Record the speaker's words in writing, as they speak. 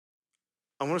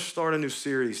I want to start a new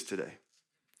series today.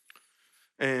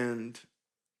 And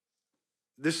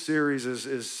this series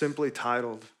is simply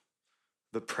titled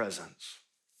The Presence.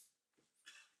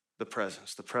 The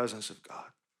presence of God.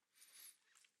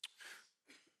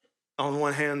 On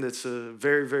one hand, it's a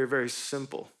very, very, very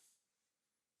simple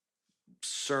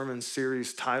sermon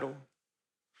series title.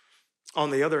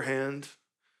 On the other hand,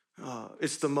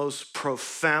 it's the most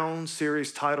profound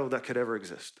series title that could ever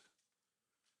exist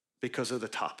because of the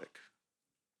topic,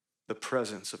 the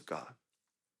presence of God.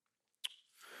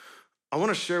 I want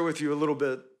to share with you a little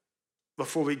bit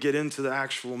before we get into the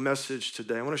actual message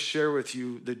today. I want to share with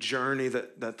you the journey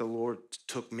that the Lord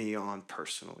took me on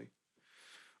personally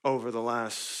over the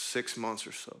last 6 months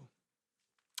or so.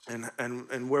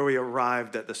 And where we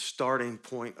arrived at the starting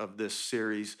point of this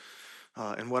series,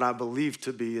 and what I believe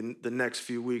to be in the next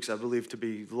few weeks, I believe to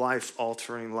be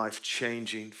life-altering,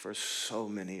 life-changing for so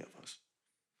many of us.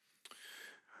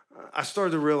 I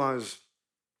started to realize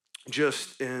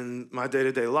just in my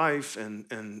day-to-day life and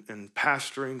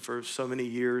pastoring for so many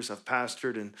years, I've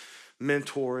pastored and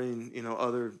mentoring,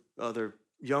 other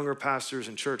younger pastors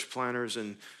and church planners,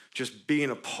 and just being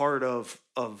a part of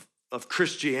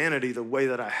Christianity the way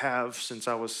that I have since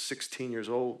I was 16 years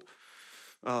old.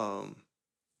 I've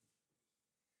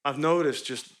noticed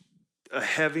just a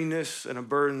heaviness and a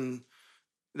burden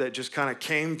that just kind of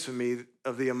came to me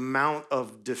of the amount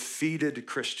of defeated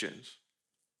Christians.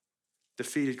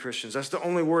 Defeated Christians. That's the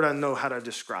only word I know how to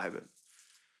describe it.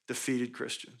 Defeated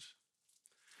Christians.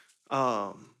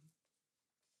 And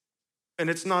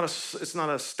it's not a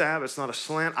stab, it's not a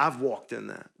slant. I've walked in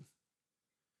that.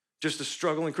 Just a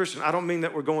struggling Christian. I don't mean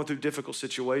that we're going through difficult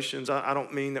situations. I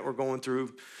don't mean that we're going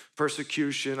through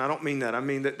persecution. I don't mean that. I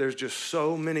mean that there's just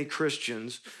so many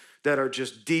Christians that are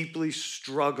just deeply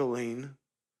struggling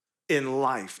in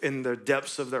life, in the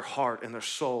depths of their heart and their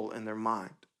soul and their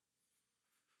mind.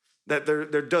 That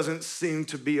there doesn't seem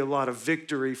to be a lot of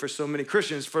victory for so many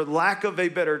Christians, for lack of a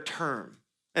better term.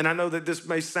 And I know that this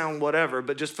may sound whatever,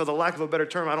 but just for the lack of a better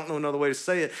term, I don't know another way to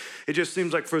say it. It just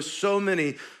seems like for so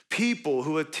many people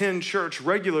who attend church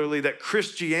regularly that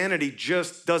Christianity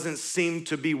just doesn't seem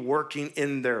to be working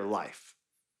in their life.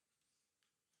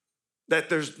 That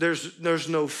there's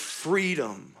no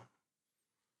freedom.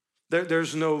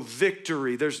 There's no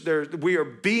victory. We are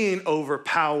being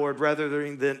overpowered rather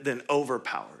than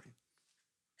overpowered.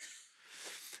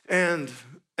 And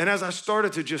as I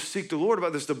started to just seek the Lord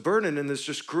about this, the burden in this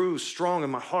just grew strong in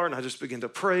my heart, and I just began to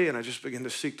pray, and I just began to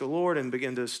seek the Lord and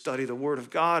begin to study the Word of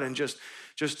God and just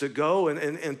to go.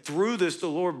 And through this, the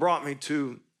Lord brought me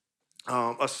to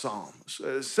a psalm.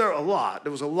 A lot.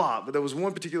 There was a lot, but there was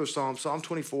one particular psalm, Psalm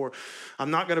 24. I'm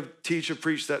not going to teach or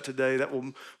preach that today. That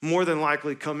will more than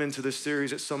likely come into this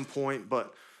series at some point,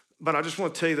 but I just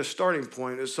want to tell you the starting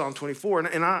point is Psalm 24.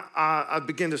 And I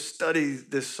began to study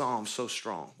this psalm so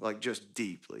strong, like just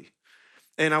deeply.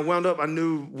 And I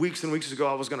knew weeks and weeks ago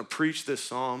I was going to preach this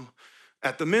psalm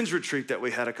at the men's retreat that we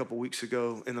had a couple weeks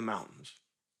ago in the mountains.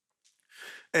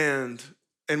 And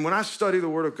when I study the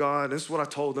Word of God, this is what I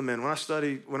told the men.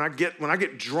 When I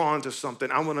get drawn to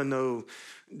something, I want to know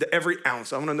every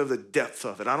ounce. I want to know the depth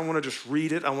of it. I don't want to just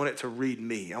read it. I want it to read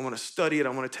me. I want to study it. I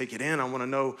want to take it in. I want to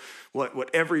know what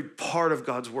every part of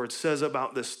God's Word says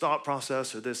about this thought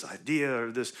process or this idea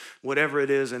or this whatever it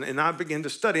is. And I began to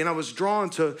study, and I was drawn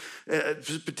to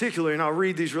particularly, and I'll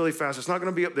read these really fast. It's not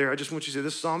going to be up there. I just want you to see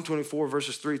this Psalm 24,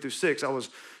 verses 3-6. I was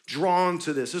drawn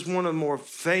to this. This is one of the more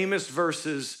famous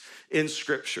verses in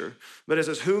Scripture. But it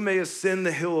says, who may ascend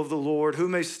the hill of the Lord? Who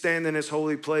may stand in his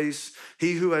holy place?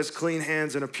 He who has clean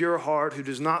hands and a pure heart, who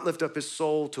does not lift up his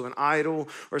soul to an idol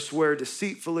or swear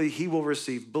deceitfully, he will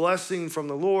receive blessing from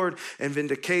the Lord and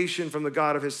vindication from the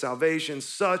God of his salvation.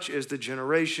 Such is the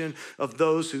generation of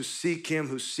those who seek him,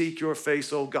 who seek your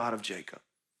face, O God of Jacob.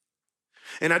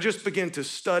 And I just began to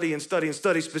study,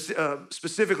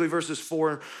 specifically verses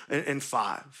 4 and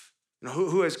 5.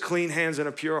 Who has clean hands and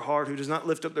a pure heart, who does not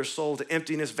lift up their soul to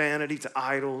emptiness, vanity, to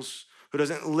idols, who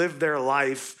doesn't live their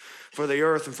life for the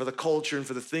earth and for the culture and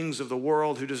for the things of the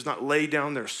world, who does not lay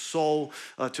down their soul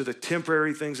to the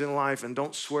temporary things in life and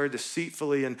don't swear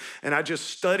deceitfully. And I just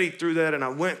studied through that, and I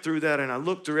went through that, and I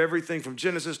looked through everything from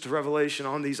Genesis to Revelation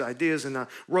on these ideas, and I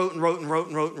wrote.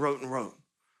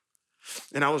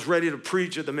 And I was ready to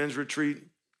preach at the men's retreat.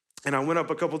 And I went up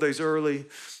a couple days early,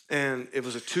 and it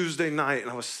was a Tuesday night,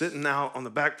 and I was sitting out on the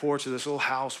back porch of this little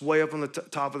house way up on the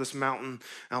top of this mountain. And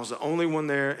I was the only one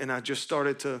there, and I just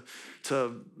started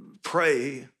to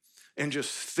pray and just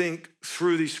think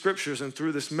through these scriptures and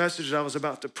through this message that I was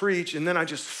about to preach. And then I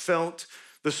just felt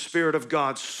the Spirit of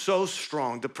God so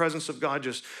strong. The presence of God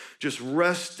just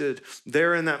rested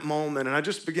there in that moment. And I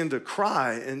just began to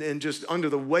cry and just under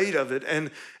the weight of it. And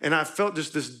I felt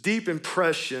just this deep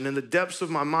impression in the depths of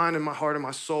my mind and my heart and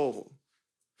my soul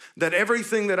that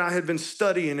everything that I had been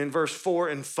studying in verse 4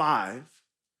 and 5,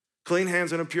 clean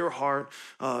hands and a pure heart,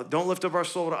 don't lift up our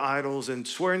soul to idols, and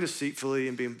swearing deceitfully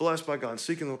and being blessed by God and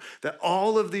seeking the Lord, that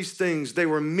all of these things, they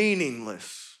were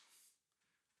meaningless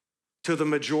to the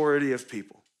majority of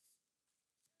people.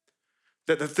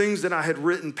 That the things that I had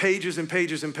written pages and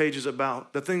pages and pages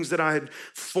about, the things that I had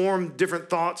formed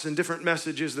different thoughts and different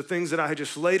messages, the things that I had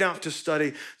just laid out to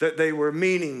study, that they were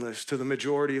meaningless to the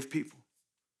majority of people.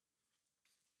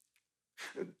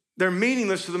 They're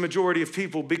meaningless to the majority of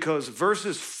people because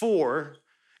verses 4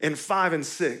 and 5 and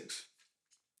 6,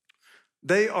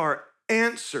 they are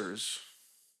answers.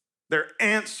 They're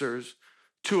answers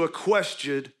to a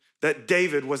question that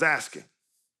David was asking.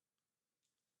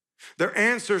 They're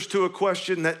answers to a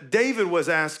question that David was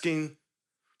asking,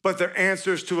 but they're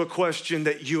answers to a question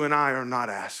that you and I are not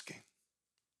asking.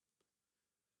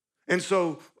 And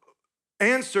so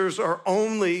answers are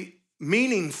only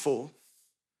meaningful.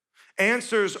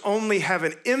 Answers only have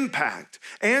an impact.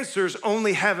 Answers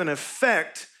only have an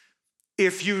effect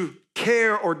if you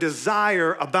care or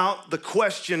desire about the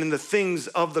question and the things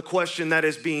of the question that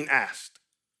is being asked.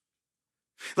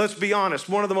 Let's be honest,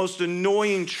 one of the most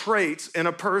annoying traits in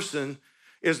a person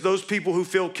is those people who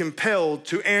feel compelled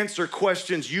to answer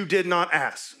questions you did not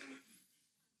ask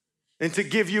and to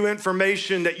give you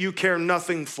information that you care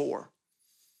nothing for.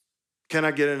 Can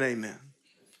I get an amen?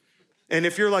 And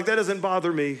if you're like, that doesn't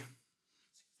bother me,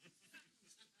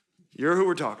 you're who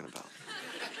we're talking about.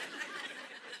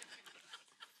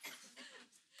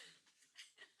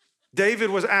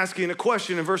 David was asking a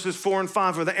question, and verses 4 and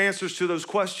 5 are the answers to those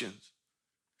questions.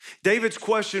 David's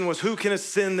question was, who can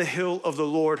ascend the hill of the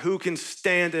Lord? Who can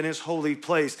stand in his holy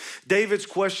place? David's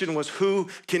question was, who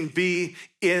can be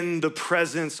in the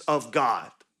presence of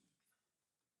God?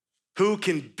 Who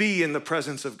can be in the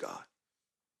presence of God?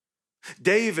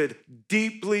 David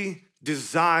deeply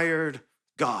desired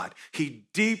God. He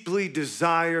deeply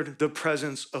desired the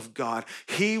presence of God.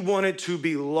 He wanted to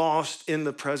be lost in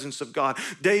the presence of God.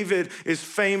 David is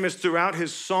famous throughout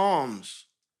his Psalms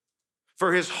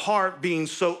for his heart being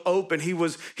so open. He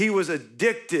was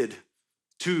addicted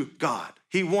to God.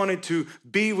 He wanted to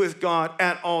be with God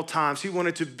at all times. He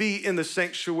wanted to be in the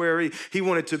sanctuary. He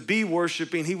wanted to be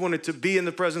worshiping. He wanted to be in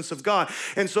the presence of God.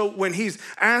 And so when he's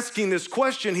asking this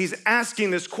question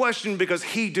because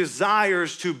he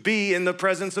desires to be in the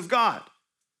presence of God.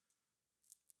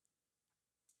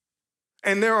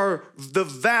 And there are the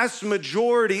vast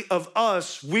majority of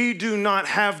us, we do not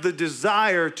have the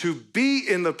desire to be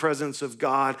in the presence of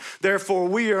God. Therefore,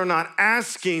 we are not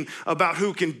asking about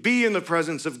who can be in the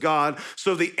presence of God.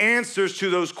 So the answers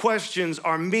to those questions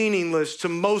are meaningless to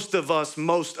most of us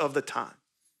most of the time.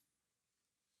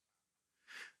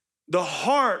 The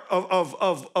heart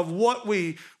of what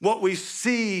we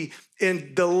see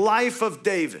in the life of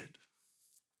David,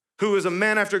 who is a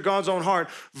man after God's own heart,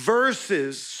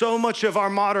 versus so much of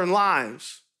our modern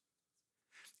lives,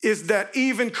 is that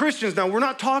even Christians, now we're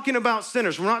not talking about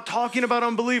sinners, we're not talking about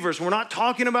unbelievers, we're not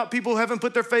talking about people who haven't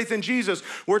put their faith in Jesus,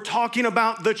 we're talking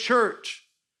about the church.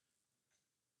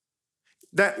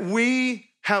 That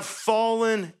we have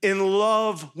fallen in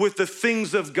love with the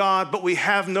things of God, but we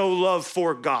have no love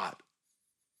for God.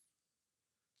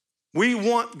 We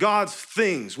want God's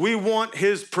things. We want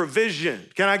his provision.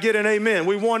 Can I get an amen?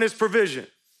 We want his provision.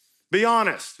 Be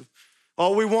honest.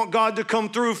 Oh, we want God to come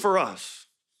through for us.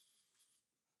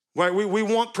 Right? We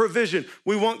want provision.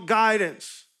 We want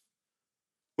guidance.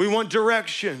 We want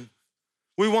direction.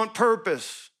 We want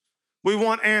purpose. We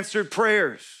want answered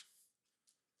prayers.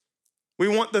 We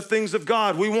want the things of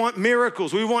God. We want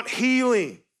miracles. We want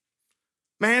healing.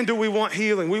 Man, do we want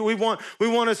healing. We want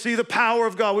to see the power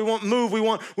of God. We want move. We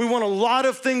want a lot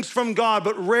of things from God,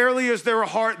 but rarely is there a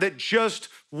heart that just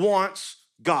wants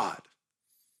God,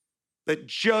 that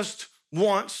just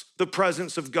wants the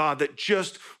presence of God, that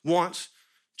just wants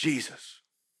Jesus.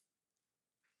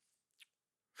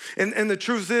 And the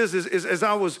truth is as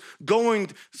I was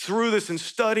going through this and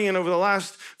studying over the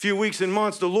last few weeks and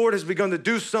months, the Lord has begun to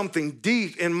do something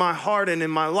deep in my heart and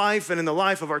in my life and in the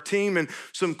life of our team and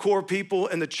some core people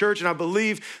in the church. And I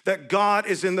believe that God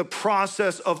is in the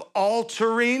process of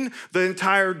altering the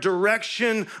entire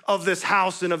direction of this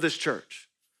house and of this church.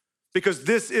 Because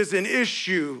this is an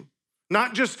issue,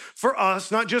 not just for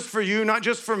us, not just for you, not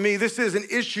just for me. This is an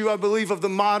issue, I believe, of the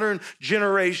modern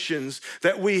generations,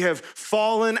 that we have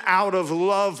fallen out of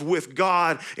love with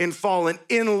God and fallen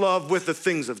in love with the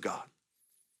things of God.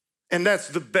 And that's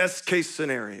the best case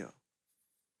scenario.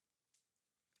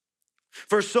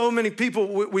 For so many people,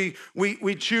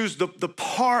 we choose the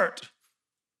part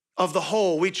of the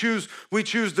whole. We choose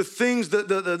the things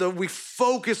that we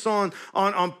focus on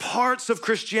parts of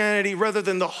Christianity rather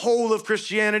than the whole of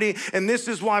Christianity. And this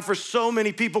is why for so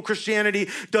many people, Christianity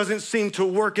doesn't seem to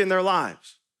work in their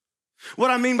lives.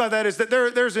 What I mean by that is that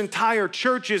there's entire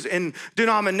churches and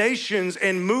denominations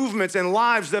and movements and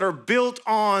lives that are built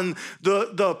on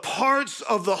the parts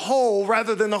of the whole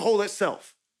rather than the whole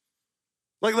itself.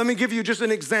 Like, let me give you just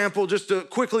an example just to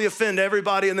quickly offend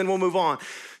everybody and then we'll move on.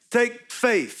 Take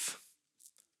faith.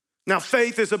 Now,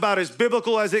 faith is about as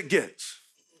biblical as it gets.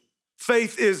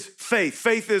 Faith is faith.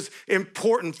 Faith is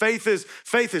important. Faith is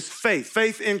faith.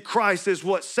 Faith in Christ is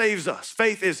what saves us.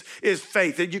 Faith is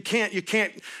faith. And you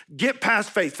can't get past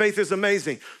faith. Faith is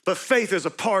amazing, but faith is a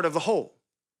part of the whole.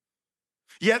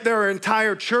 Yet there are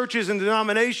entire churches and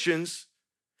denominations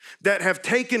that have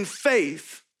taken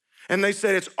faith and they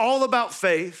said it's all about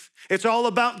faith. It's all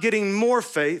about getting more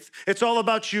faith. It's all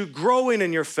about you growing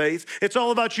in your faith. It's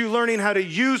all about you learning how to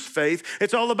use faith.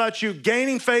 It's all about you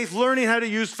gaining faith, learning how to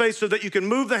use faith so that you can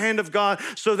move the hand of God,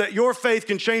 so that your faith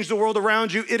can change the world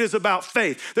around you. It is about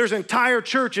faith. There's entire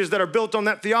churches that are built on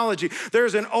that theology.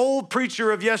 There's an old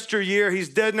preacher of yesteryear. He's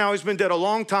dead now. He's been dead a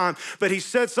long time. But he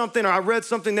said something, or I read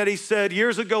something that he said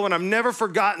years ago, and I've never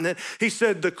forgotten it. He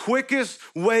said, the quickest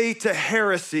way to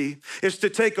heresy is to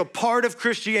take a part of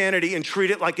Christianity and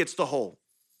treat it like it's the whole.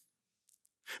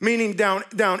 Meaning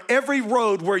down every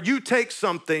road where you take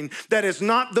something that is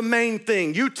not the main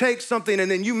thing, you take something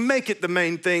and then you make it the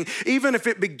main thing, even if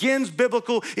it begins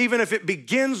biblical, even if it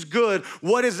begins good,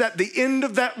 what is at the end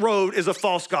of that road is a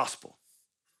false gospel.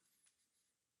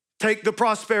 Take the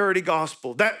prosperity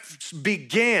gospel. That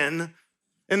began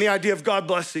in the idea of God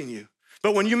blessing you.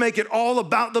 But when you make it all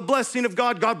about the blessing of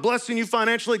God, God blessing you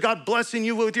financially, God blessing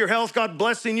you with your health, God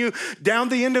blessing you, down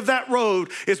the end of that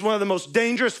road is one of the most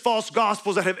dangerous false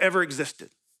gospels that have ever existed.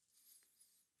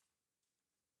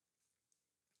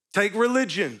 Take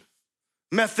religion,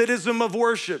 Methodism of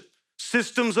worship,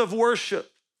 systems of worship.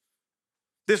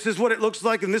 This is what it looks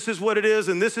like, and this is what it is,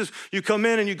 and this is, you come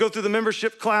in and you go through the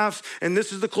membership class, and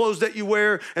this is the clothes that you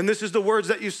wear, and this is the words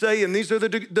that you say, and these are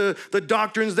the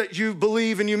doctrines that you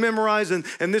believe and you memorize, and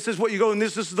this is what you go, and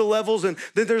this is the levels, and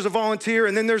then there's a volunteer,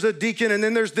 and then there's a deacon, and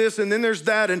then there's this, and then there's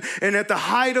that, and at the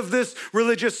height of this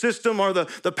religious system are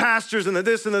the pastors and the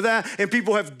this and the that, and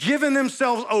people have given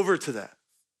themselves over to that.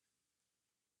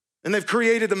 And they've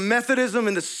created the Methodism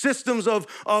and the systems of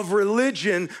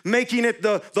religion, making it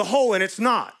the whole, and it's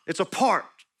not. It's a part.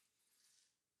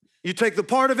 You take the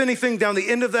part of anything, down the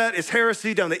end of that is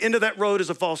heresy, down the end of that road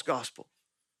is a false gospel.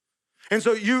 And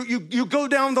so you go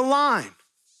down the line.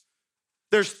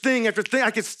 There's thing after thing.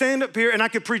 I could stand up here and I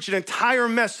could preach an entire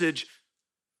message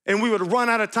and we would run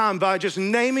out of time by just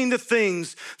naming the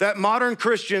things that modern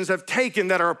Christians have taken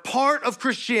that are a part of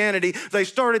Christianity. They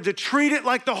started to treat it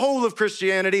like the whole of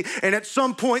Christianity, and at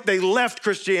some point they left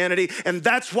Christianity, and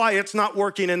that's why it's not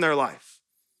working in their life.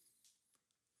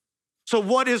 So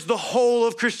what is the whole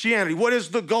of Christianity? What is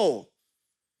the goal?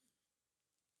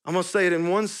 I'm gonna say it in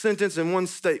one sentence, in one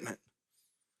statement.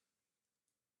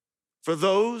 For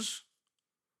those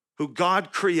who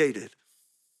God created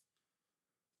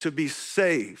to be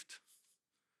saved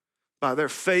by their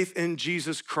faith in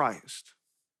Jesus Christ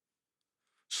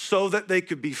so that they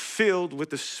could be filled with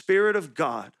the Spirit of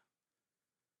God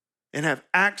and have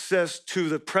access to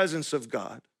the presence of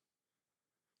God,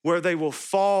 where they will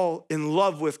fall in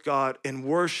love with God and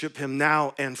worship Him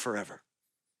now and forever.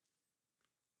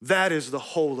 That is the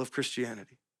whole of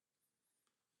Christianity.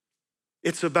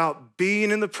 It's about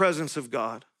being in the presence of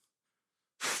God,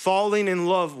 falling in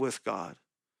love with God,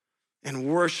 and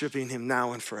worshiping Him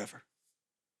now and forever.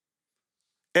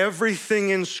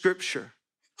 Everything in Scripture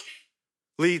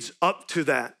leads up to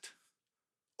that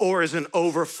or is an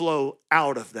overflow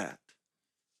out of that.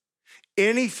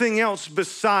 Anything else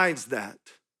besides that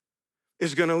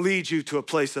is gonna lead you to a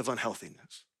place of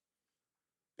unhealthiness.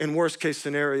 In worst case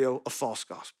scenario, a false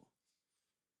gospel.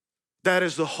 That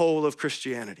is the whole of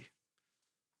Christianity.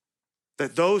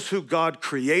 That those who God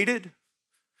created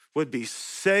would be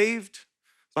saved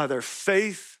by their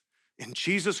faith in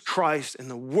Jesus Christ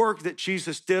and the work that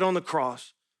Jesus did on the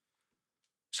cross,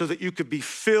 so that you could be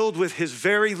filled with His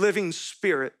very living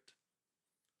Spirit,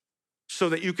 so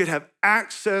that you could have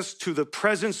access to the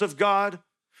presence of God,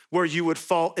 where you would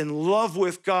fall in love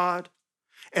with God,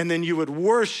 and then you would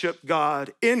worship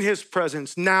God in His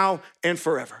presence now and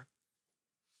forever.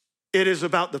 It is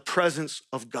about the presence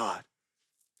of God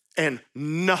and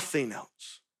nothing else.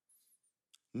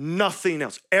 Nothing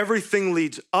else. Everything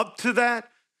leads up to that,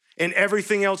 and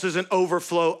everything else is an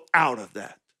overflow out of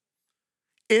that.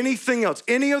 Anything else,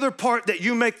 any other part that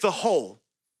you make the whole,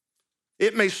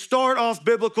 it may start off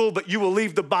biblical, but you will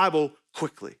leave the Bible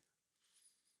quickly.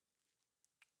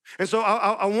 And so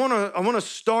I want to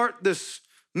start this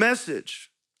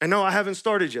message. And no, I haven't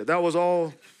started yet. That was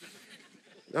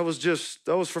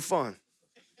for fun.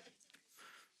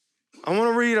 I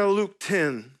want to read out of Luke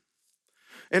 10.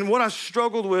 And what I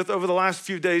struggled with over the last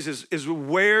few days is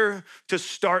where to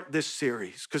start this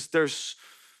series, because there's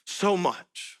so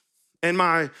much. And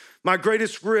my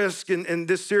greatest risk in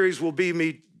this series will be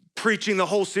me preaching the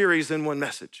whole series in one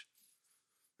message.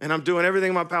 And I'm doing everything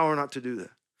in my power not to do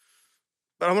that.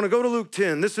 But I want to go to Luke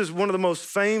 10. This is one of the most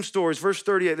famed stories, verse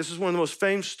 38. This is one of the most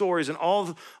famed stories in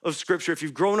all of Scripture. If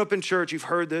you've grown up in church, you've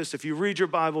heard this. If you read your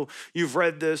Bible, you've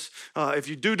read this. If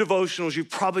you do devotionals, you've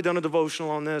probably done a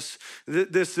devotional on this.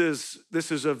 This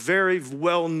is a very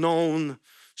well-known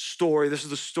story. This is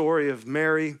the story of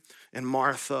Mary and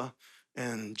Martha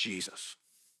and Jesus.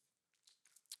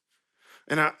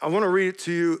 And I want to read it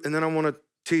to you, and then I want to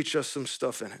teach us some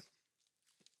stuff in it.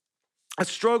 I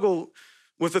struggle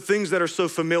with the things that are so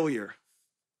familiar,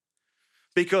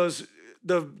 because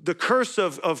the curse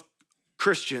of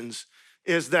Christians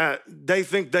is that they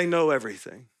think they know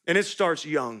everything, and it starts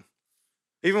young.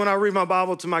 Even when I read my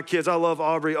Bible to my kids, I love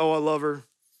Aubrey. Oh, I love her.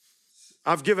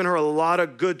 I've given her a lot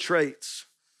of good traits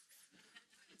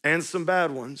and some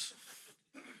bad ones.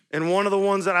 And one of the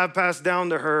ones that I've passed down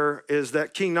to her is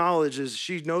that key knowledge is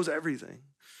she knows everything.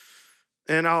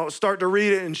 And I'll start to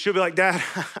read it and she'll be like, Dad,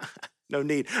 no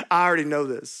need. I already know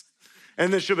this.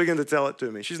 And then she'll begin to tell it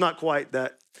to me. She's not quite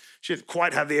that. She didn't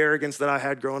quite have the arrogance that I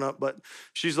had growing up, but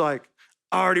she's like,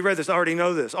 I already read this. I already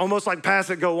know this. Almost like pass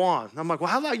it, go on. I'm like, well,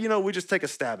 how about, we just take a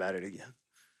stab at it again?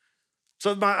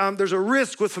 So there's a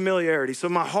risk with familiarity. So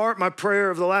my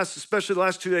prayer of especially the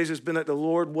last 2 days has been that the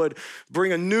Lord would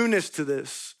bring a newness to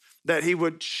this, that he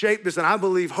would shape this, and I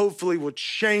believe hopefully would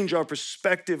change our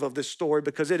perspective of this story,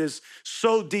 because it is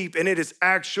so deep and it is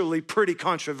actually pretty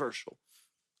controversial.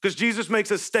 Because Jesus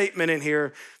makes a statement in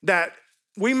here that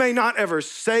we may not ever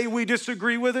say we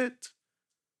disagree with it,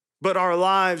 but our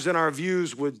lives and our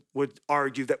views would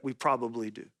argue that we probably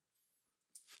do.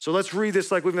 So let's read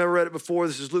this like we've never read it before.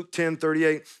 This is Luke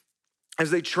 10:38.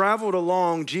 As they traveled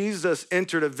along, Jesus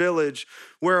entered a village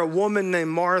where a woman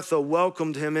named Martha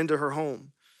welcomed him into her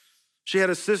home. She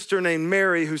had a sister named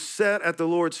Mary who sat at the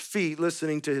Lord's feet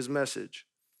listening to his message.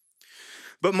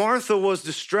 But Martha was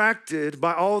distracted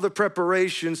by all the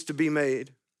preparations to be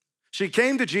made. She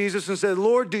came to Jesus and said,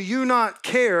 Lord, do you not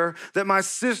care that my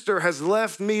sister has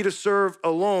left me to serve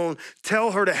alone?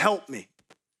 Tell her to help me.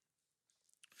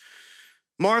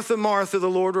 Martha, Martha, the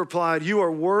Lord replied, you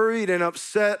are worried and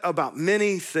upset about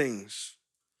many things,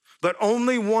 but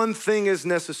only one thing is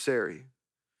necessary.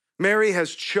 Mary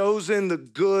has chosen the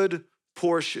good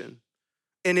portion,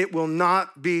 and it will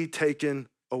not be taken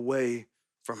away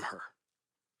from her.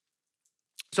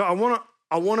 So I want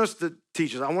us to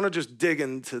teach us. I want to just dig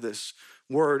into this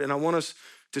word, and I want us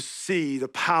to see the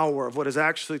power of what is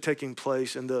actually taking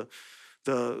place, and the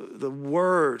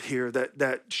word here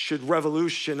that should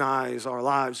revolutionize our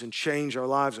lives and change our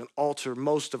lives and alter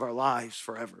most of our lives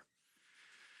forever.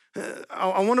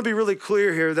 I want to be really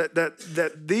clear here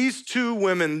that these two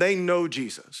women, they know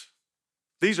Jesus.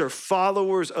 These are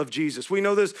followers of Jesus. We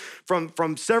know this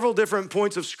from several different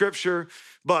points of Scripture,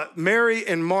 but Mary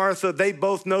and Martha, they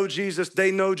both know Jesus.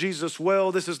 They know Jesus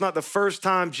well. This is not the first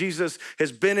time Jesus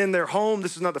has been in their home.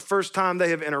 This is not the first time they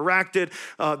have interacted.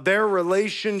 Their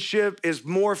relationship is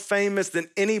more famous than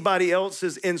anybody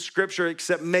else's in Scripture,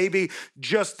 except maybe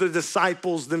just the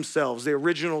disciples themselves, the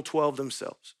original 12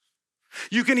 themselves.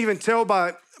 You can even tell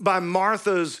by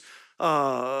Martha's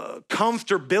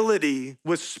comfortability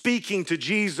with speaking to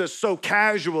Jesus so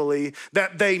casually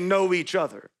that they know each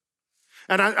other.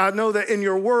 And I know that in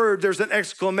your word, there's an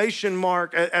exclamation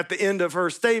mark at the end of her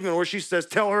statement where she says,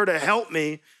 tell her to help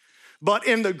me. But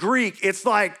in the Greek, it's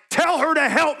like, tell her to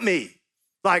help me.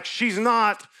 Like she's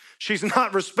not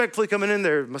respectfully coming in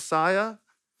there, Messiah.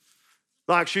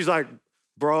 Like she's like,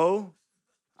 bro,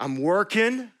 I'm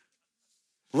working.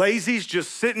 Lazy's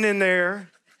just sitting in there.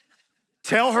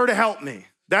 Tell her to help me.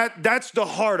 That's the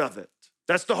heart of it.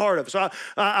 That's the heart of it. So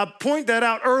I point that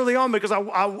out early on because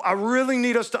I really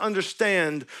need us to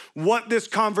understand what this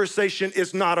conversation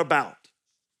is not about.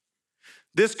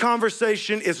 This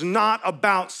conversation is not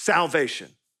about salvation.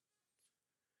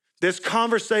 This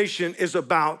conversation is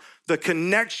about the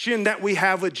connection that we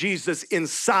have with Jesus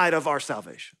inside of our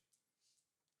salvation.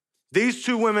 These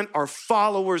two women are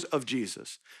followers of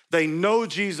Jesus. They know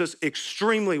Jesus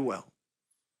extremely well.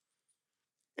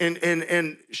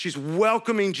 And she's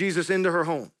welcoming Jesus into her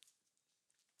home.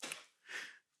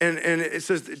 And it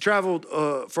says, it traveled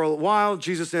for a while.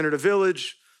 Jesus entered a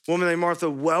village. Woman named Martha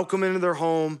welcomed into their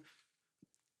home.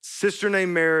 Sister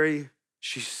named Mary,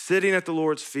 she's sitting at the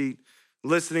Lord's feet,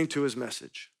 listening to his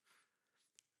message.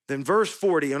 Then verse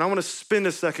 40, and I want to spend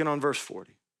a second on verse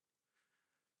 40,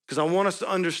 because I want us to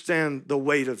understand the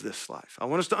weight of this life. I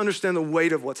want us to understand the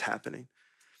weight of what's happening.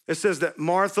 It says that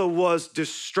Martha was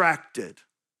distracted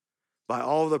by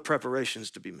all the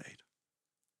preparations to be made.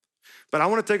 But I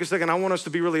want to take a second. I want us to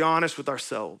be really honest with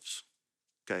ourselves,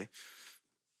 okay?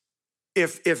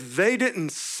 If they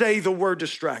didn't say the word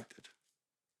distracted,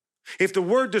 if the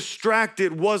word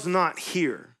distracted was not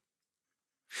here,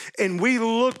 and we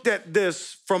looked at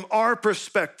this from our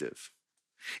perspective,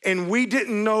 and we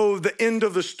didn't know the end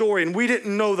of the story, and we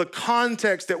didn't know the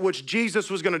context at which Jesus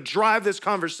was going to drive this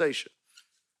conversation,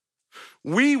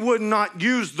 we would not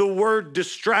use the word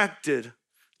distracted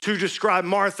to describe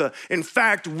Martha. In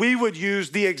fact, we would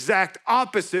use the exact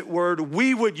opposite word.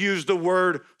 We would use the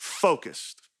word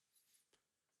focused,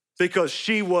 because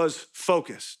she was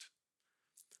focused.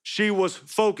 She was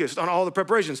focused on all the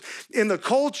preparations. In the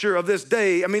culture of this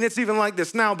day, I mean, it's even like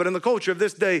this now, but in the culture of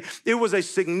this day, it was a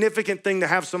significant thing to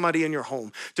have somebody in your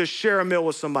home, to share a meal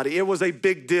with somebody. It was a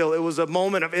big deal. It was a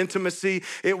moment of intimacy.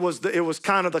 It was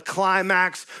kind of the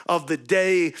climax of the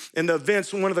day and the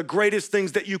events. One of the greatest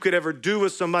things that you could ever do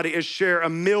with somebody is share a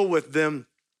meal with them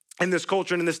in this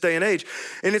culture and in this day and age.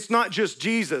 And it's not just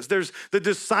Jesus. There's the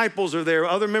disciples are there.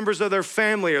 Other members of their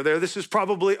family are there. This is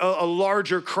probably a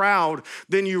larger crowd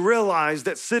than you realize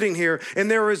that's sitting here. And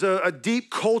there is a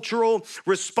deep cultural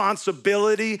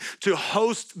responsibility to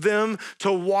host them,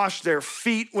 to wash their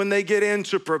feet when they get in,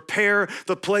 to prepare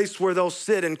the place where they'll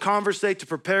sit and conversate, to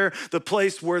prepare the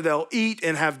place where they'll eat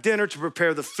and have dinner, to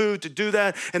prepare the food, to do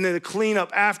that, and then to clean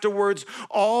up afterwards.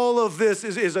 All of this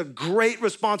is a great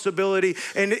responsibility.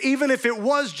 And even if it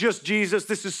was just Jesus,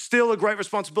 this is still a great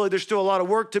responsibility. There's still a lot of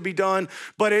work to be done,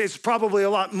 but it's probably a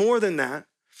lot more than that.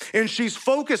 And she's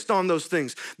focused on those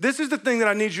things. This is the thing that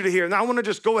I need you to hear. And I want to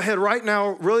just go ahead right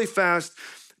now, really fast,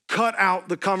 cut out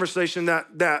the conversation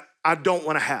that I don't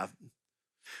want to have.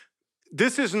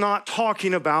 This is not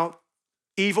talking about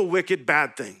evil, wicked,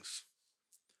 bad things.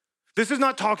 This is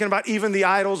not talking about even the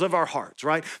idols of our hearts,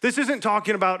 right? This isn't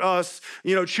talking about us,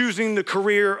 choosing the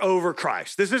career over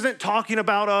Christ. This isn't talking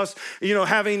about us,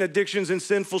 having addictions and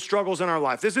sinful struggles in our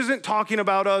life. This isn't talking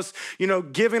about us,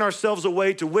 giving ourselves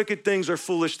away to wicked things or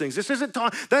foolish things.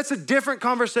 That's a different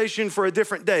conversation for a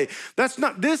different day.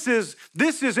 This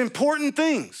is important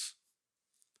things.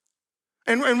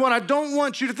 And what I don't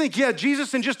want you to think,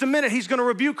 Jesus in just a minute, he's gonna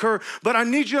rebuke her, but I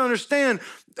need you to understand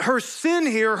her sin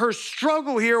here, her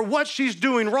struggle here, what she's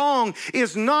doing wrong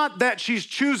is not that she's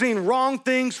choosing wrong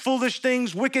things, foolish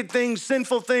things, wicked things,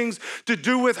 sinful things to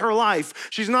do with her life.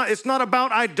 It's not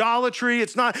about idolatry.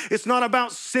 It's not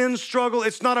about sin struggle.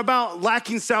 It's not about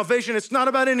lacking salvation. It's not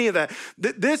about any of that.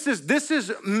 This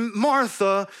is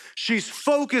Martha. She's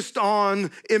focused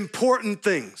on important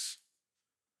things.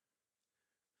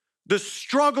 The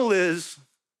struggle is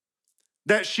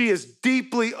that she has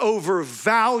deeply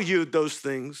overvalued those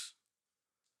things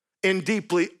and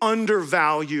deeply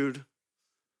undervalued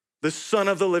the Son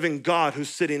of the living God who's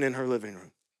sitting in her living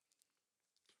room.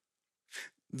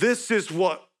 This is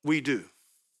what we do.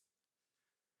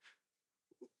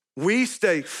 We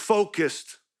stay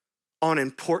focused on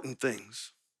important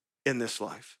things in this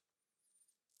life,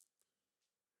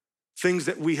 things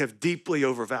that we have deeply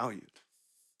overvalued.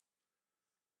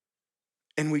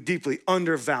 And we deeply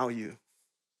undervalue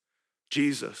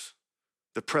Jesus,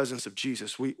 the presence of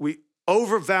Jesus. We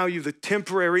overvalue the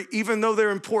temporary, even though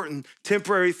they're important,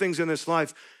 temporary things in this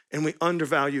life, and we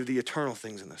undervalue the eternal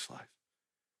things in this life.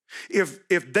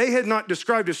 If they had not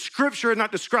described, if Scripture had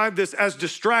not described this as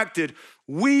distracted,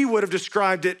 we would have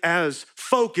described it as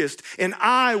focused, and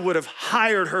I would have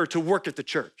hired her to work at the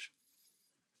church.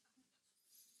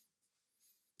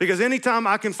 Because anytime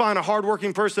I can find a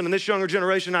hardworking person in this younger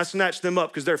generation, I snatch them up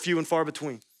because they're few and far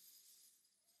between.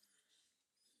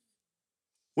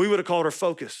 We would have called her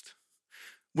focused.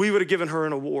 We would have given her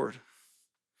an award.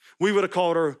 We would have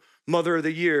called her Mother of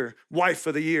the Year, Wife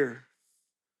of the Year.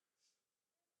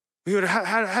 We would have,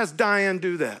 how does Diane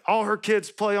do that? All her kids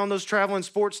play on those traveling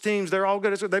sports teams. They're all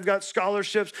good. They've got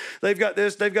scholarships. They've got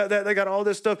this, they've got that. They got all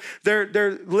this stuff.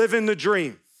 They're living the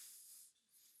dream.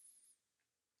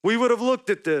 We would have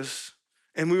looked at this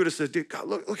and we would have said, dude, God,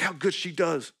 look how good she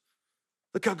does.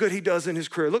 Look how good he does in his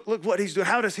career. Look what he's doing.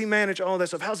 How does he manage all that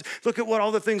stuff? Look at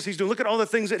all the things he's doing. Look at all the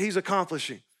things that he's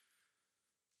accomplishing.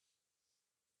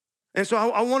 And so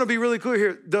I want to be really clear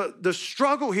here. The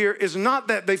struggle here is not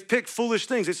that they've picked foolish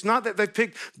things. It's not that they've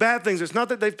picked bad things. It's not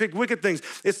that they've picked wicked things.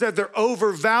 It's that they're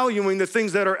overvaluing the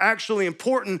things that are actually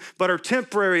important but are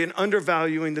temporary and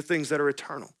undervaluing the things that are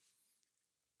eternal.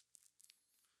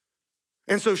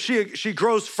 And so she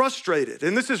grows frustrated.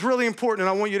 And this is really important, and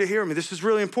I want you to hear me. This is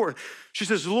really important. She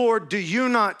says, Lord, do you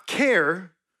not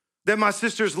care that my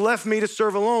sister's left me to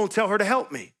serve alone? Tell her to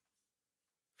help me.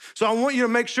 So I want you to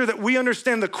make sure that we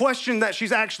understand the question that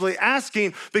she's actually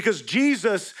asking, because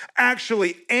Jesus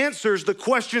actually answers the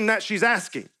question that she's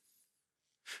asking.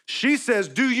 She says,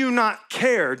 do you not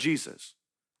care, Jesus?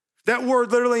 That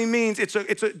word literally means,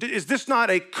 is this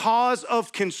not a cause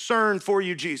of concern for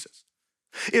you, Jesus?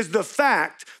 Is the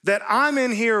fact that I'm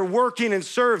in here working and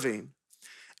serving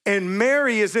and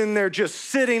Mary is in there just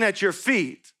sitting at your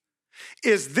feet,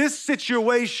 is this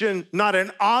situation not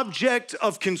an object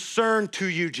of concern to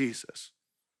you, Jesus?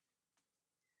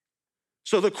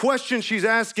 So the question she's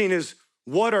asking is,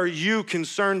 what are you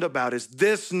concerned about? Is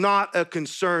this not a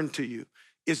concern to you?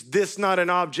 Is this not an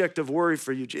object of worry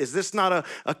for you? Is this not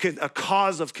a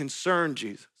cause of concern,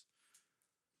 Jesus?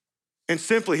 And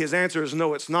simply his answer is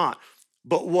no, it's not.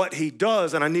 But what he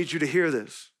does, and I need you to hear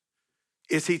this,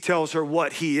 is he tells her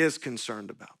what he is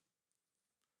concerned about.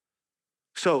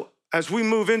 So as we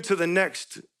move into the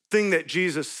next thing that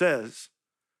Jesus says,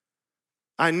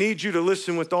 I need you to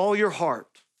listen with all your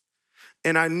heart,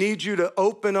 and I need you to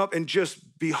open up and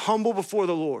just be humble before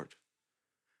the Lord,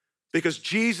 because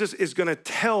Jesus is gonna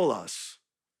tell us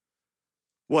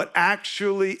what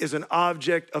actually is an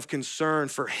object of concern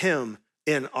for him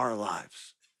in our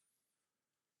lives.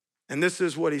 And this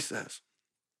is what he says.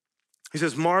 He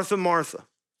says, Martha, Martha,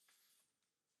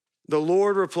 the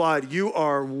Lord replied, you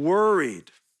are worried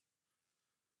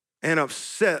and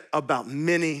upset about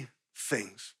many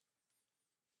things.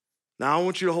 Now, I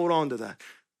want you to hold on to that,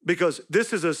 because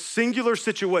this is a singular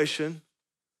situation,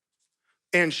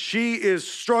 and she is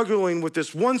struggling with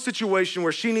this one situation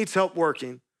where she needs help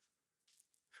working.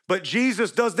 But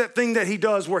Jesus does that thing that he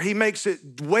does where he makes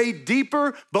it way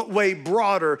deeper, but way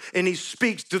broader, and he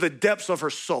speaks to the depths of her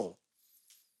soul.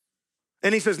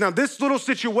 And he says, now this little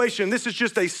situation, this is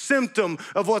just a symptom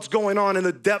of what's going on in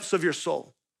the depths of your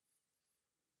soul.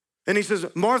 And he says,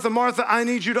 Martha, Martha, I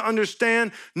need you to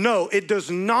understand, no, it does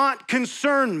not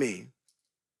concern me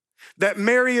that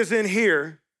Mary is in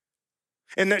here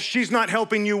and that she's not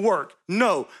helping you work.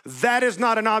 No, that is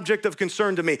not an object of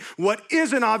concern to me. What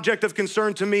is an object of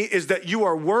concern to me is that you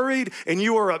are worried and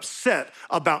you are upset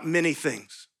about many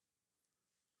things.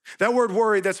 That word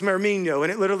worried, that's merminio,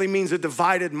 and it literally means a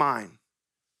divided mind.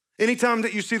 Anytime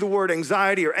that you see the word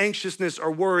anxiety or anxiousness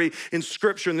or worry in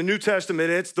Scripture, in the New Testament,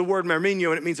 it's the word merminio,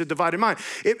 and it means a divided mind.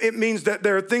 It means that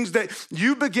there are things that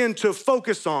you begin to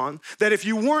focus on, that if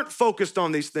you weren't focused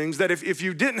on these things, that if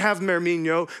you didn't have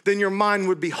merminio, then your mind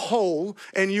would be whole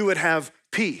and you would have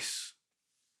peace.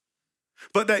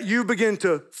 But that you begin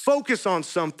to focus on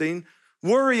something,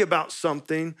 worry about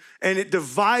something, and it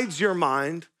divides your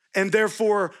mind, and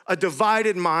therefore a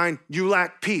divided mind, you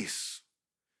lack peace.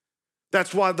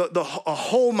 That's why a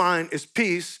whole mind is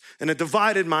peace and a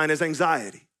divided mind is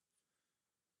anxiety.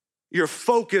 You're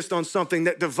focused on something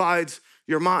that divides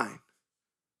your mind.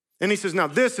 And he says, now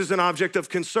this is an object of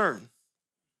concern,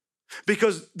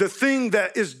 because the thing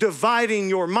that is dividing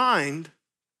your mind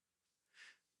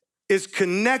is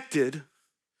connected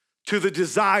to the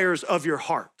desires of your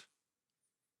heart.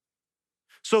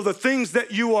 So the things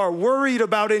that you are worried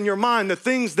about in your mind, the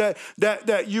things that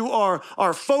you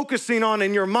are focusing on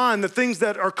in your mind, the things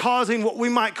that are causing what we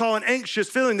might call an anxious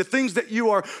feeling, the things that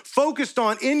you are focused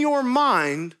on in your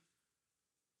mind,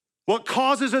 what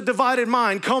causes a divided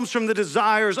mind comes from the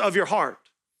desires of your heart.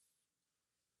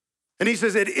 And he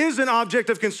says, it is an object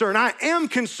of concern. I am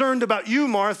concerned about you,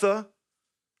 Martha,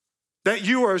 that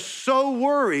you are so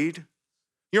worried.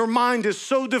 Your mind is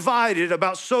so divided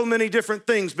about so many different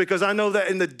things, because I know that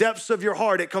in the depths of your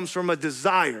heart, it comes from a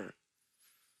desire.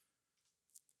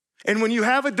 And when you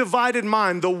have a divided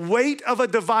mind, the weight of a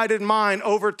divided mind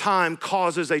over time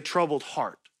causes a troubled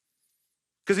heart.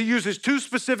 Because he uses two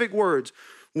specific words,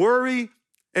 worry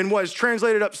and what is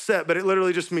translated upset, but it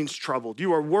literally just means troubled.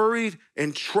 You are worried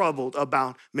and troubled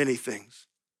about many things.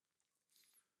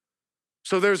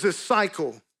 So there's this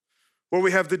cycle where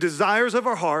we have the desires of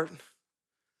our heart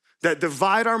that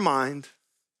divide our mind,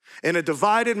 and a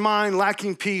divided mind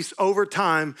lacking peace over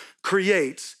time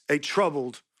creates a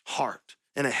troubled heart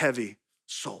and a heavy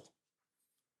soul.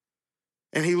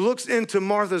 And he looks into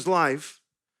Martha's life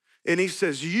and he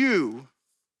says, you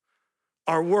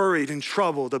are worried and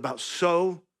troubled about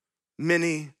so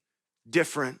many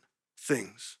different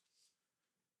things.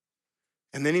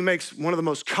 And then he makes one of the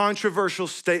most controversial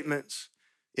statements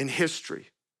in history.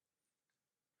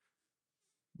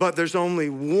 But there's only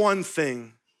one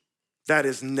thing that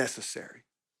is necessary.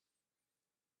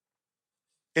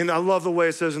 And I love the way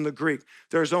it says in the Greek,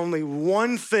 there's only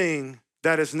one thing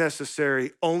that is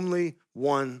necessary, only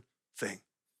one thing.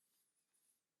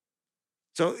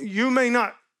 So you may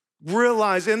not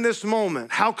realize in this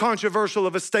moment how controversial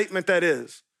of a statement that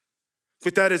is,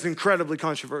 but that is incredibly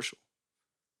controversial.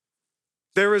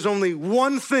 There is only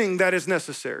one thing that is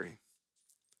necessary.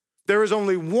 There is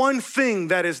only one thing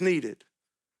that is needed.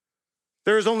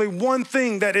 There is only one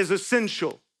thing that is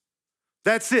essential.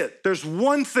 That's it. There's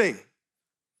one thing.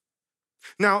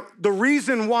 Now, the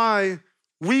reason why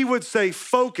we would say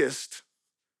focused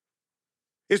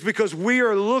is because we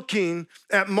are looking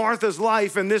at Martha's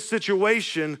life and this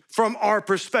situation from our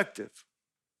perspective.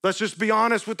 Let's just be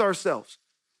honest with ourselves.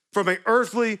 From an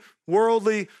earthly,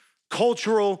 worldly,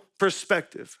 cultural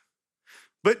perspective.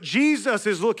 But Jesus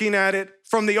is looking at it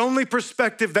from the only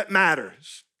perspective that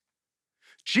matters.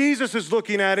 Jesus is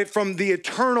looking at it from the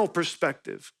eternal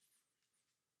perspective.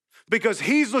 Because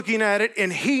he's looking at it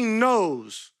and he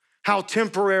knows how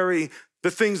temporary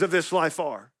the things of this life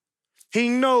are. He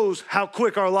knows how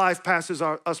quick our life passes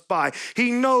us by.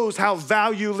 He knows how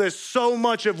valueless so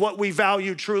much of what we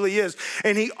value truly is.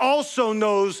 And he also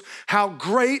knows how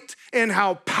great and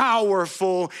how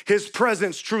powerful his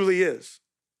presence truly is.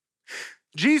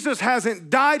 Jesus hasn't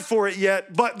died for it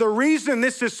yet, but the reason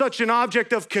this is such an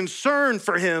object of concern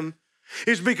for him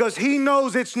is because he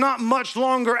knows it's not much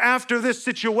longer after this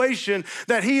situation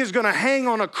that he is gonna hang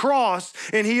on a cross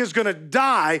and he is gonna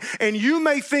die. And you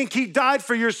may think he died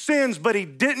for your sins, but he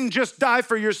didn't just die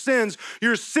for your sins.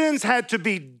 Your sins had to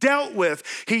be dealt with.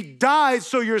 He died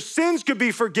so your sins could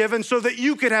be forgiven so that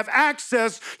you could have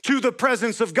access to the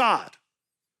presence of God.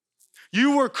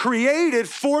 You were created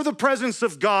for the presence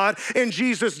of God, and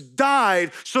Jesus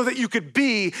died so that you could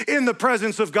be in the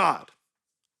presence of God.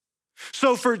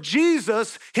 So for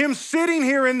Jesus, him sitting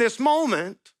here in this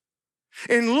moment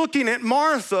and looking at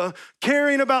Martha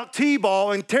caring about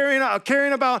T-ball and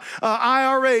caring about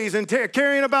IRAs and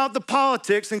caring about the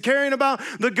politics and caring about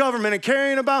the government and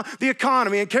caring about the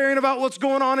economy and caring about what's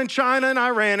going on in China and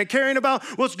Iran and caring about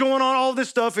what's going on, all this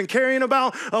stuff, and caring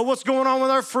about what's going on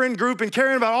with our friend group and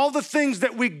caring about all the things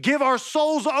that we give our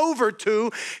souls over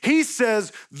to, he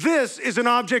says, this is an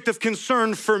object of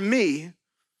concern for me,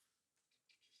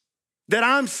 that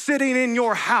I'm sitting in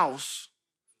your house,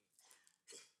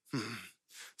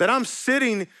 that I'm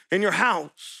sitting in your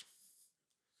house,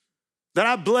 that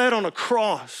I bled on a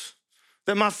cross,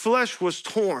 that my flesh was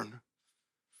torn,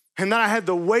 and that I had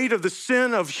the weight of the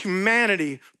sin of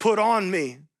humanity put on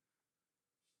me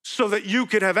so that you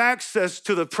could have access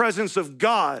to the presence of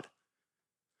God.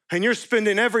 And you're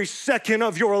spending every second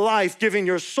of your life giving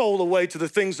your soul away to the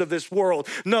things of this world.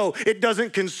 No, it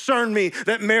doesn't concern me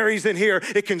that Mary's in here.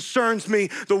 It concerns me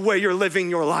the way you're living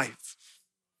your life.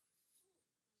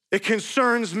 It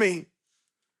concerns me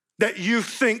that you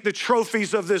think the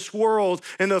trophies of this world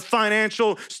and the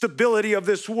financial stability of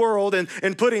this world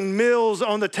and putting meals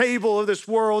on the table of this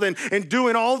world and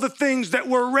doing all the things that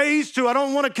we're raised to. I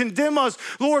don't want to condemn us.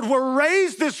 Lord, we're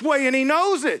raised this way and he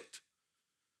knows it.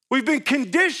 We've been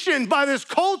conditioned by this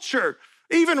culture,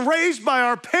 even raised by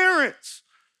our parents.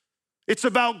 It's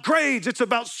about grades, it's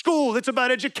about school, it's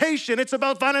about education, it's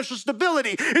about financial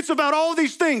stability, it's about all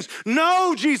these things.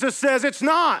 No, Jesus says it's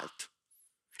not.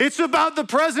 It's about the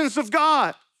presence of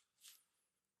God.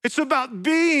 It's about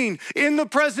being in the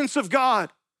presence of God.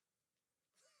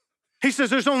 He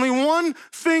says there's only one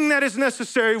thing that is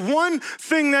necessary, one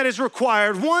thing that is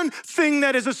required, one thing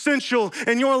that is essential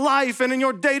in your life and in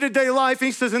your day-to-day life.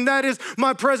 He says, and that is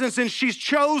my presence. And she's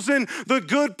chosen the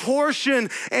good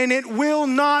portion and it will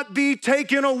not be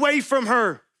taken away from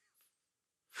her.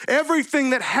 Everything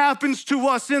that happens to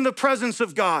us in the presence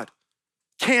of God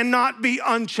cannot be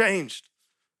unchanged.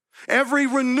 Every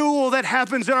renewal that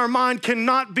happens in our mind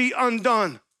cannot be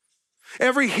undone.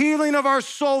 Every healing of our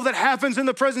soul that happens in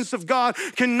the presence of God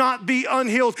cannot be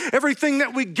unhealed. Everything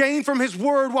that we gain from his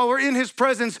word while we're in his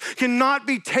presence cannot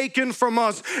be taken from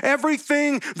us.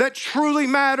 Everything that truly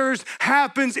matters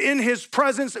happens in his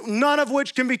presence, none of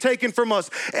which can be taken from us.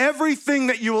 Everything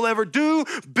that you will ever do,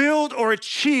 build, or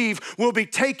achieve will be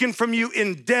taken from you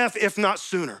in death, if not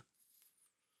sooner.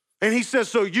 And he says,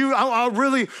 so I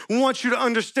really want you to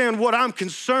understand what I'm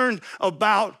concerned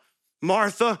about,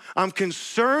 Martha. I'm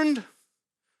concerned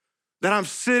that I'm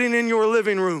sitting in your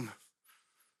living room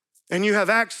and you have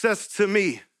access to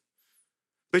me,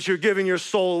 but you're giving your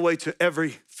soul away to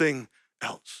everything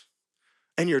else.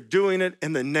 And you're doing it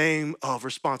in the name of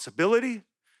responsibility.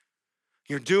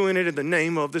 You're doing it in the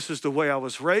name of, this is the way I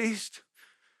was raised.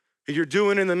 You're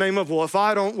doing it in the name of, well, if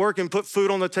I don't work and put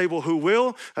food on the table, who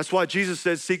will? That's why Jesus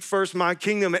said, seek first my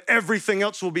kingdom and everything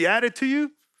else will be added to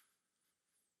you.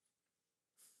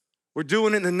 We're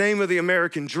doing it in the name of the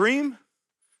American dream.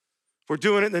 We're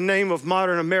doing it in the name of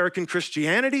modern American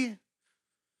Christianity.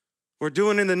 We're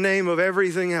doing it in the name of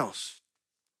everything else.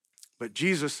 But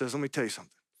Jesus says, let me tell you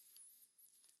something.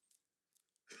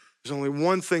 There's only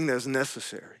one thing that's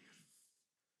necessary.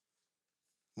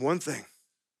 One thing.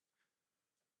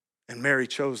 And Mary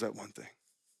chose that one thing.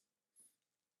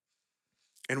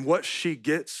 And what she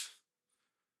gets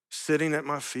sitting at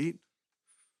my feet,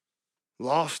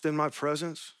 lost in my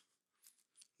presence,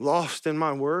 lost in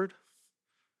my word,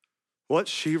 what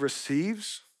she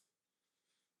receives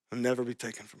will never be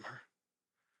taken from her.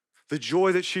 The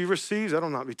joy that she receives, that'll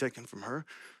not be taken from her.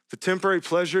 The temporary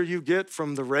pleasure you get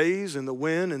from the raise and the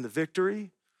win and the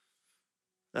victory,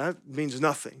 that means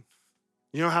nothing.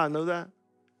 You know how I know that?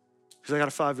 Because I got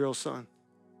a 5-year-old son.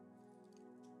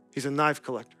 He's a knife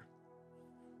collector.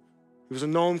 He was a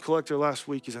gnome collector last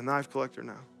week. He's a knife collector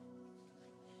now.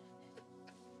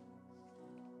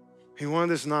 He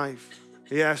wanted this knife.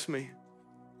 He asked me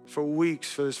for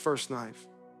weeks for his first knife.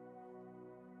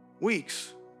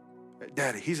 Weeks.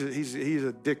 Daddy, he's an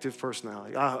addictive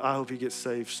personality. I hope he gets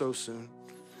saved so soon.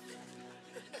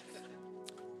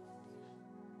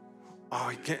 Oh,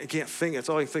 he can't think. That's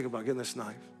all he can think about, getting this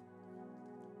knife.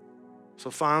 So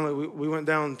finally, we went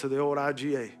down to the old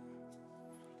IGA.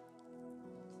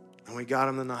 And we got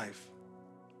him the knife.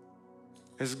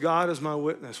 As God is my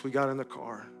witness, we got in the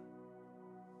car.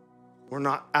 We're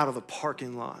not out of the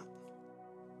parking lot.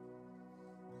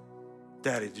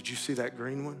 Daddy, did you see that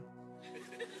green one?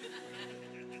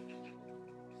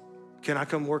 Can I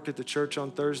come work at the church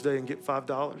on Thursday and get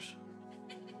 $5?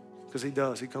 Because he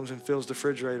does. He comes and fills the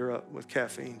refrigerator up with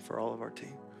caffeine for all of our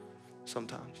team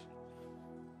sometimes.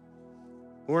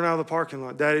 We're out of the parking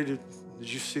lot. Daddy, did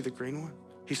you see the green one?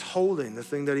 He's holding the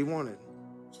thing that he wanted.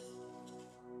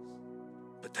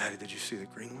 But Daddy, did you see the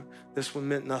green one? This one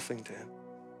meant nothing to him.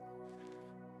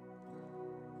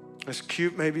 As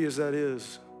cute maybe as that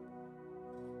is,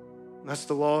 that's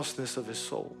the lostness of his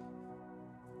soul.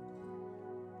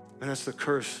 And that's the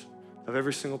curse of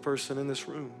every single person in this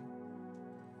room.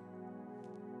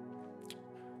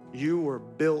 You were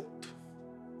built,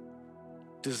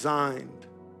 designed,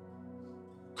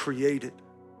 created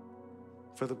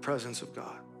for the presence of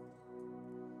God.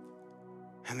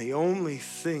 And the only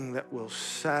thing that will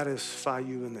satisfy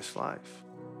you in this life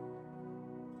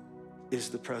is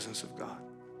the presence of God.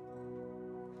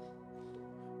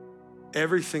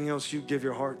 Everything else you give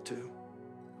your heart to,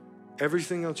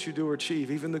 everything else you do or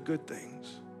achieve, even the good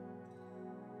things,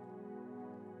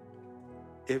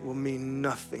 it will mean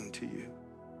nothing to you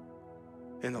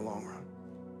in the long run.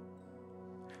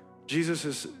 Jesus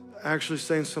is actually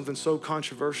saying something so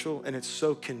controversial and it's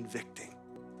so convicting.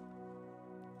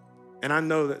 And I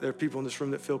know that there are people in this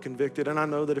room that feel convicted, and I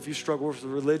know that if you struggle with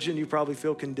religion, you probably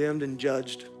feel condemned and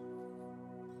judged.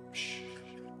 Shh.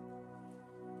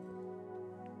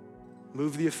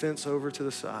 Move the offense over to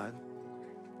the side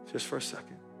just for a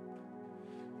second.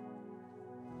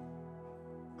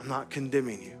 I'm not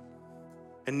condemning you,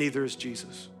 and neither is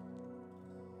Jesus.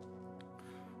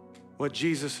 What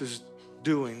Jesus is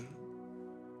doing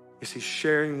is he's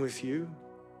sharing with you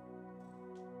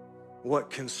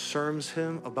what concerns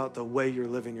him about the way you're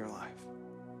living your life.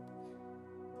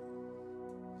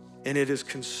 And it is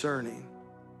concerning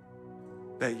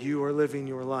that you are living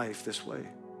your life this way.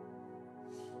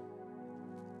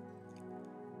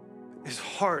 His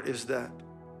heart is that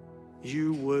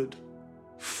you would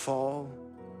fall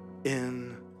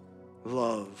in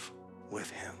love with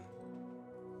him.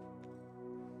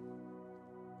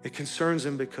 It concerns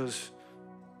him because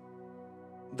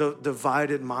the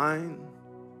divided mind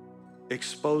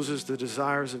exposes the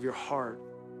desires of your heart,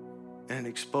 and it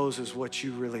exposes what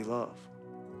you really love.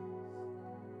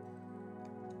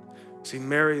 See,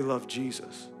 Mary loved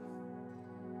Jesus.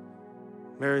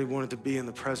 Mary wanted to be in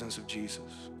the presence of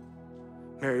Jesus.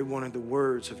 Mary wanted the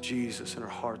words of Jesus in her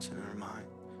heart and in her mind.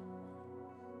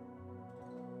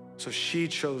 So she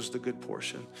chose the good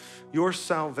portion. Your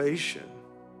salvation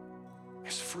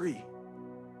is free.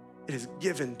 It is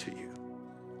given to you.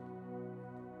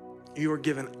 You are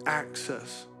given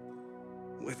access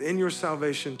within your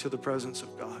salvation to the presence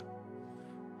of God.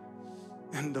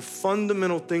 And the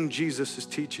fundamental thing Jesus is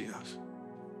teaching us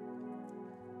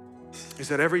is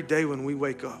that every day when we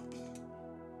wake up,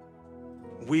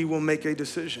 we will make a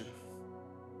decision.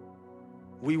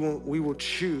 We will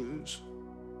choose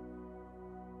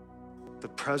the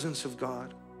presence of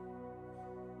God,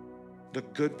 the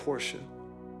good portion,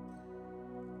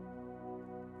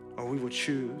 or we will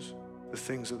choose the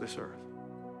things of this earth.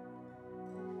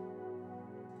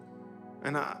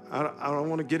 And I don't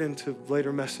want to get into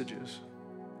later messages,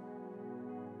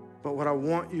 but what I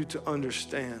want you to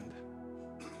understand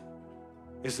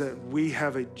is that we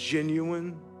have a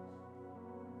genuine,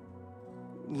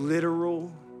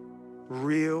 literal,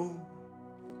 real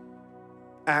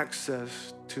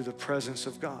access to the presence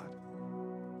of God.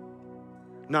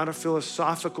 Not a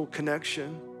philosophical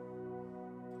connection,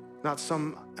 not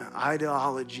some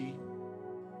ideology.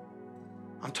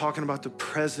 I'm talking about the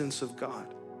presence of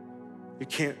God. You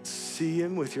can't see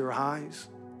him with your eyes,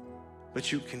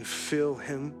 but you can feel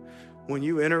him. When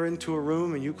you enter into a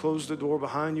room and you close the door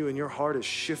behind you and your heart is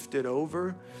shifted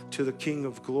over to the King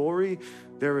of Glory,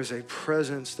 there is a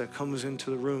presence that comes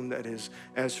into the room that is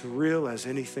as real as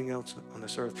anything else on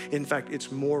this earth. In fact,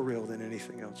 it's more real than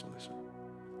anything else on this earth.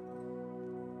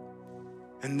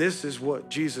 And this is what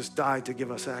Jesus died to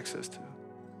give us access to.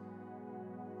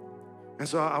 And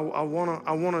so I want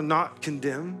to not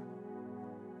condemn.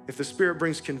 If the Spirit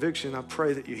brings conviction, I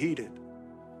pray that you heed it.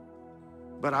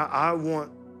 But I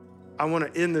want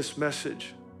to end this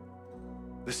message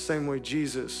the same way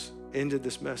Jesus ended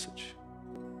this message.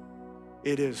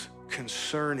 It is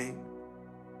concerning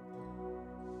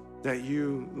that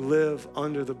you live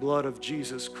under the blood of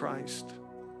Jesus Christ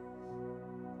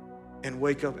and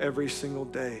wake up every single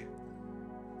day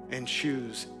and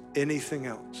choose anything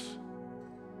else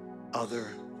other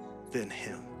than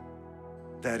him.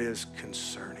 That is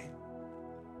concerning.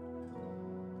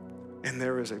 And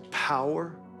there is a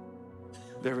power,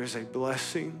 there is a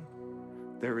blessing,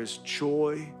 there is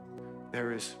joy,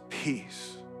 there is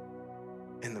peace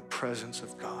in the presence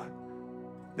of God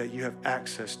that you have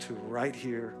access to right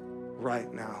here,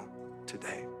 right now,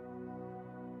 today.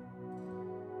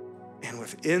 And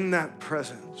within that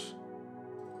presence,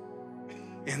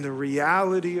 in the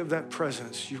reality of that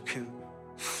presence, you can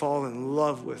fall in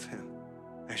love with him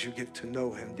as you get to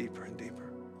know him deeper and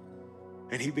deeper.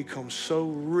 And he becomes so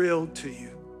real to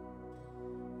you.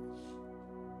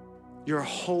 Your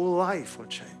whole life will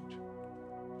change.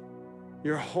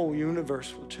 Your whole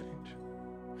universe will change.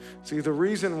 See, the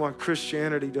reason why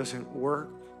Christianity doesn't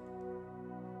work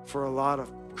for a lot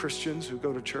of Christians who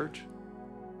go to church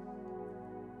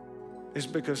is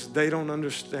because they don't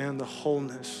understand the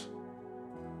wholeness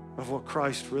of what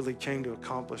Christ really came to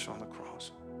accomplish on the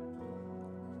cross.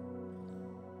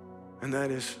 And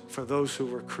that is for those who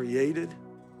were created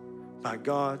by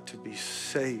God to be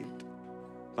saved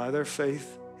by their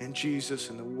faith in Jesus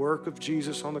and the work of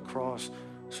Jesus on the cross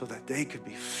so that they could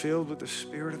be filled with the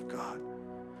Spirit of God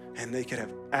and they could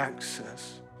have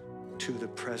access to the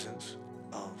presence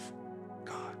of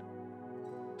God.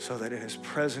 So that in his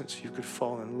presence you could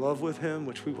fall in love with him,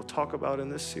 which we will talk about in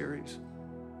this series,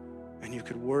 and you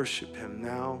could worship him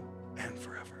now and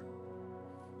forever.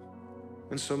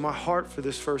 And so my heart for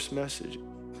this first message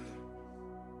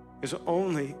is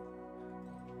only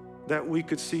that we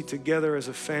could see together as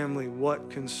a family what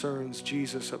concerns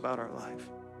Jesus about our life.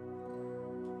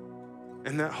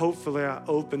 And that hopefully I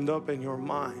opened up in your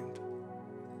mind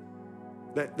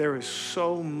that there is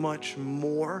so much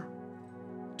more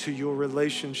to your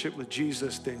relationship with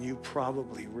Jesus than you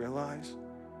probably realize.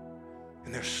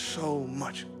 And there's so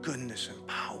much goodness and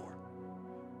power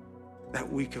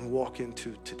that we can walk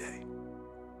into today.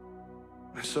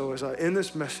 And so as I end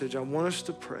this message, I want us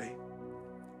to pray.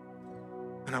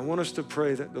 And I want us to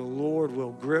pray that the Lord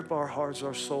will grip our hearts,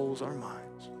 our souls, our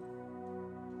minds.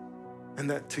 And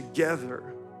that together,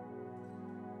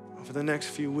 over the next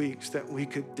few weeks, that we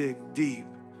could dig deep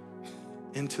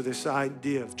into this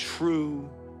idea of true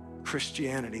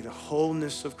Christianity, the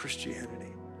wholeness of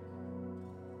Christianity.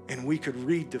 And we could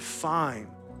redefine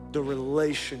the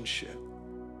relationship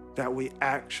that we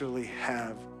actually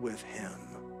have with him.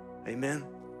 Amen.